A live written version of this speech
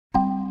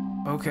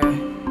Okay.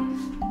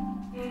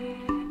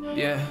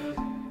 Yeah.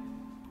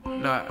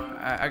 No,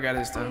 I got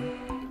this time.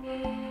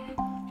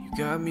 You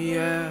got me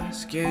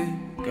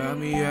asking,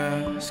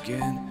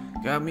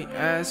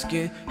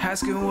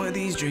 asking what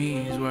these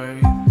dreams were.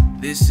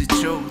 This is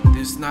truth,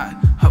 this not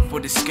up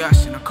for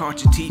discussion. Our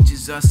culture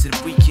teaches us that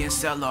if we can't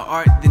sell our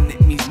art, then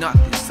it means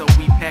nothing. So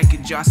we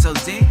package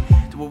ourselves in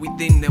to what we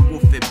think that will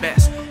fit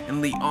best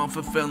and lead on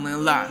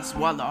fulfilling lives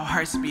while our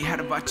hearts beat out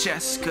of our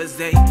chests. Cause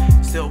they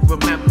still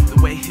remember the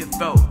way it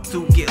felt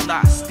to get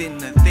lost in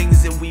the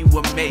things that we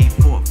were made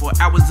for. For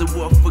hours that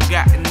were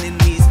forgotten in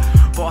these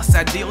false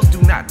ideals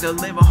do not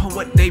deliver on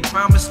what they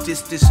promise,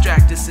 just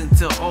distract us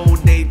until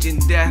old age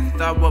and death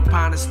are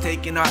upon us,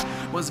 taking our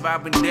most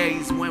vibrant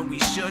days when we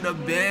should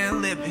have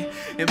been living.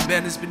 And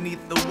benders beneath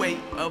the weight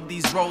of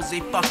these roles they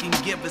fucking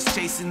give us,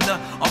 chasing the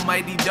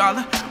almighty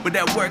dollar, but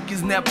that work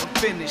is never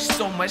finished.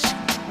 So much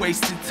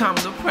wasted time,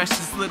 the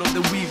precious little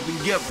that we've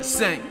been given.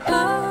 Sing.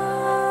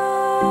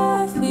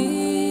 I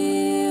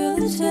feel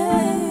the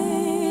change.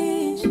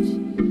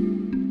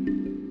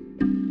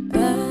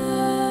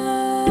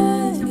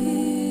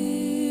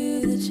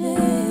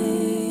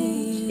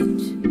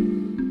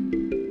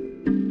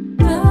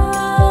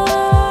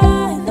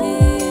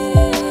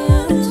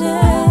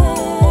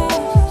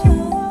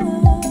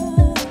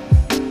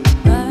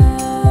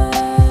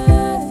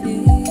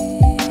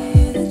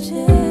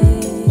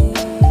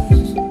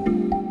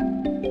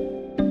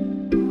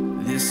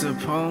 It's a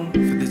poem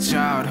for the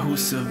child who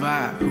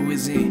survived, who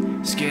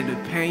isn't scared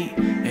of pain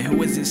and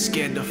who isn't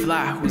scared to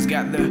fly, who's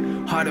got the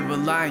heart of a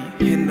lion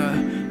and a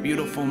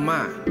beautiful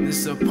mind.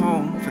 It's a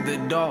poem for the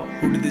dog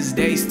who to this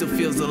day still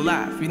feels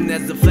alive, even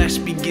as the flesh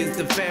begins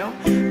to fail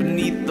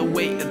beneath the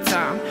weight of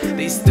time.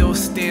 They still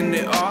stand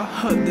in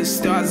awe of the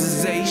stars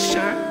as they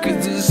shine,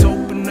 cause it's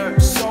hope in their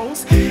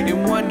souls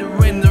and wonder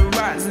in the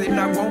rise. They're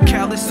not gon'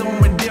 callous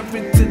or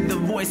indifferent to the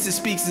voice that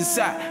speaks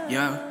inside.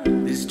 Yeah,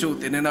 this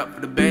truth isn't up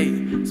for debate.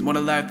 It's more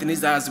to life than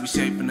these eyes that we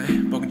shape, and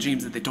the broken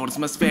dreams that they told us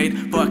must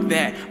fade. Fuck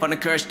that, find the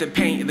courage to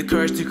paint and the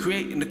courage to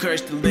create and the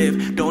courage to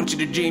live. Don't want you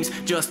to dreams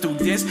just to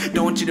exist,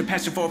 don't want you to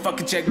passion for a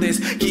fucking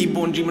checklist. Keep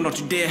on dreaming, don't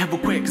you dare ever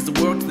quit, cause the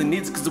world really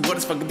needs it, cause the world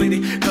is fucking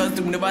bleeding. Cause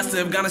the wind of us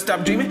have gonna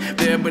stop dreaming.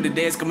 There but the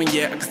day is coming,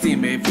 yeah, I can see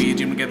me. If we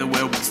dream together,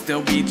 well, we can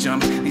still reach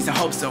them. At least I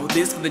hope so.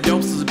 This for the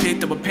dopes who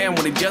picked up a pen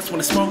when they just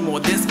wanna smoke more.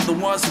 This for the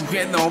ones who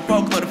had their own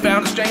folklore,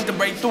 found the strength to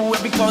break through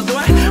every closed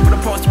door. When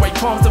I post to write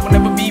poems that will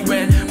never be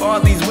read. All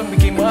these women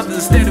became mothers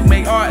instead who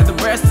make art, and the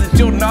rest of the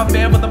children are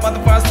fair, but the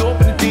mother finds to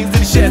open the things that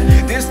they shed.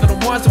 This for the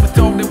ones who were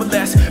told they were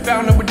less,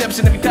 found no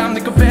redemption every time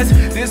they confess.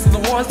 This for the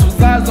ones whose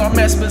lives are a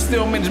mess, but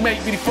still manage to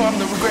make me from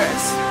the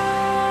regrets.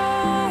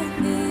 I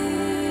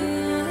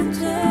feel the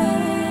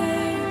change.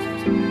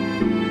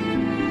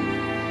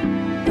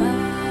 I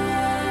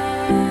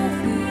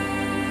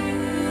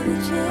feel the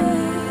change.